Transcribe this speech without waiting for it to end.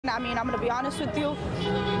I mean, I'm going to be honest with you,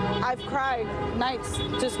 I've cried nights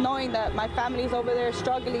just knowing that my family's over there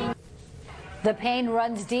struggling. The pain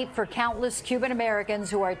runs deep for countless Cuban Americans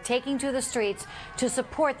who are taking to the streets to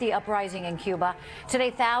support the uprising in Cuba. Today,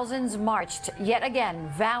 thousands marched yet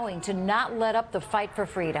again, vowing to not let up the fight for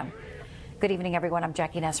freedom. Good evening, everyone. I'm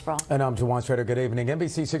Jackie Nesbro. And I'm Jawan Schrader. Good evening.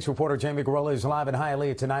 NBC6 reporter Jamie Guirola is live in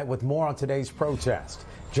Hialeah tonight with more on today's protest.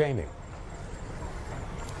 Jamie.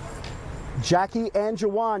 Jackie and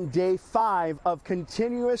Jawan, day 5 of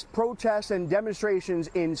continuous protests and demonstrations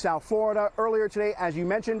in South Florida. Earlier today, as you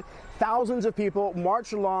mentioned, thousands of people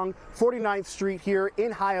marched along 49th Street here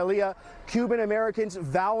in Hialeah. Cuban Americans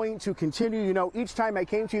vowing to continue. You know, each time I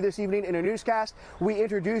came to you this evening in a newscast, we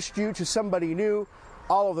introduced you to somebody new.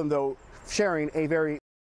 All of them, though, sharing a very...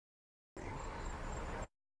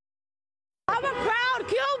 I'm a proud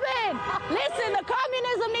Cuban. Listen, the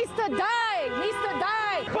communism needs to die.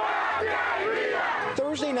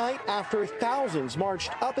 Thursday night, after thousands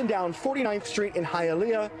marched up and down 49th Street in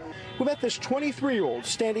Hialeah, we met this 23-year-old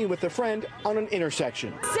standing with a friend on an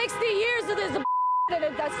intersection. 60 years of this,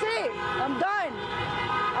 that's it. I'm done.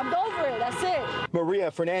 I'm over it. That's it.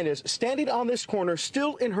 Maria Fernandez standing on this corner,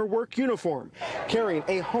 still in her work uniform, carrying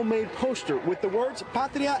a homemade poster with the words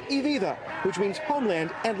Patria y Vida, which means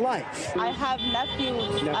homeland and life. I have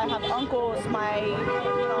nephews. I have uncles. My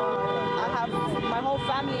whole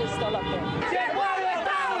family is still up there.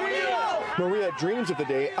 Maria dreams of the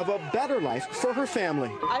day of a better life for her family.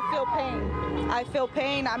 I feel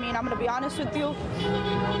pain. I mean, I'm going to be honest with you.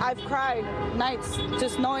 I've cried nights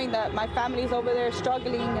just knowing that my family's over there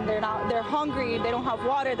struggling and they're hungry. They don't have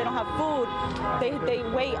water. They don't have food. They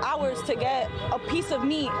wait hours to get a piece of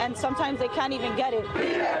meat, and sometimes they can't even get it.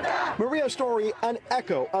 Maria's story, an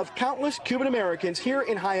echo of countless Cuban Americans here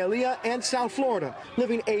in Hialeah and South Florida,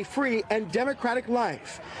 living a free and democratic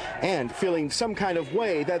life and feeling some kind of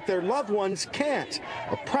way that their loved ones can't,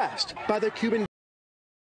 oppressed by the Cuban.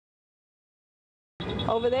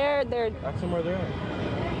 Over there, they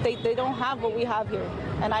don't have what we have here,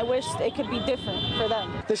 and I wish it could be different for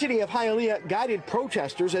them. The city of Hialeah guided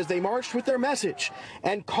protesters as they marched with their message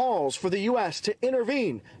and calls for the U.S. to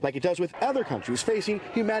intervene like it does with other countries facing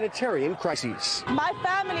humanitarian crises. My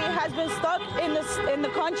family has been stuck in the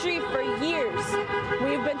country for years.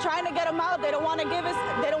 We've been trying to get them out. They don't want to give us.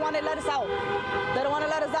 They don't want to let us out. They don't want to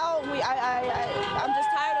let us out. I'm just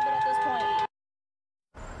tired of it at this point.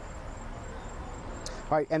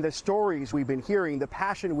 All right, and the stories we've been hearing, the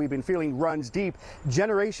passion we've been feeling runs deep,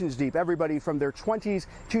 generations deep. Everybody from their 20s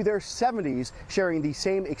to their 70s sharing the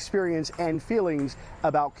same experience and feelings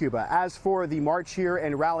about Cuba. As for the march here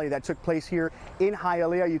and rally that took place here in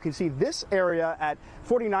Hialeah, you can see this area at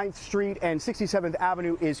 49th Street and 67th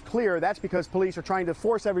Avenue is clear. That's because police are trying to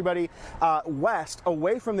force everybody west,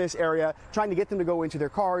 away from this area, trying to get them to go into their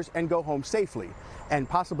cars and go home safely and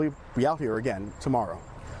possibly be out here again tomorrow.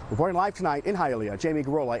 Reporting live tonight in Hialeah, Jamie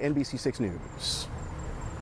Guirola, NBC6 News.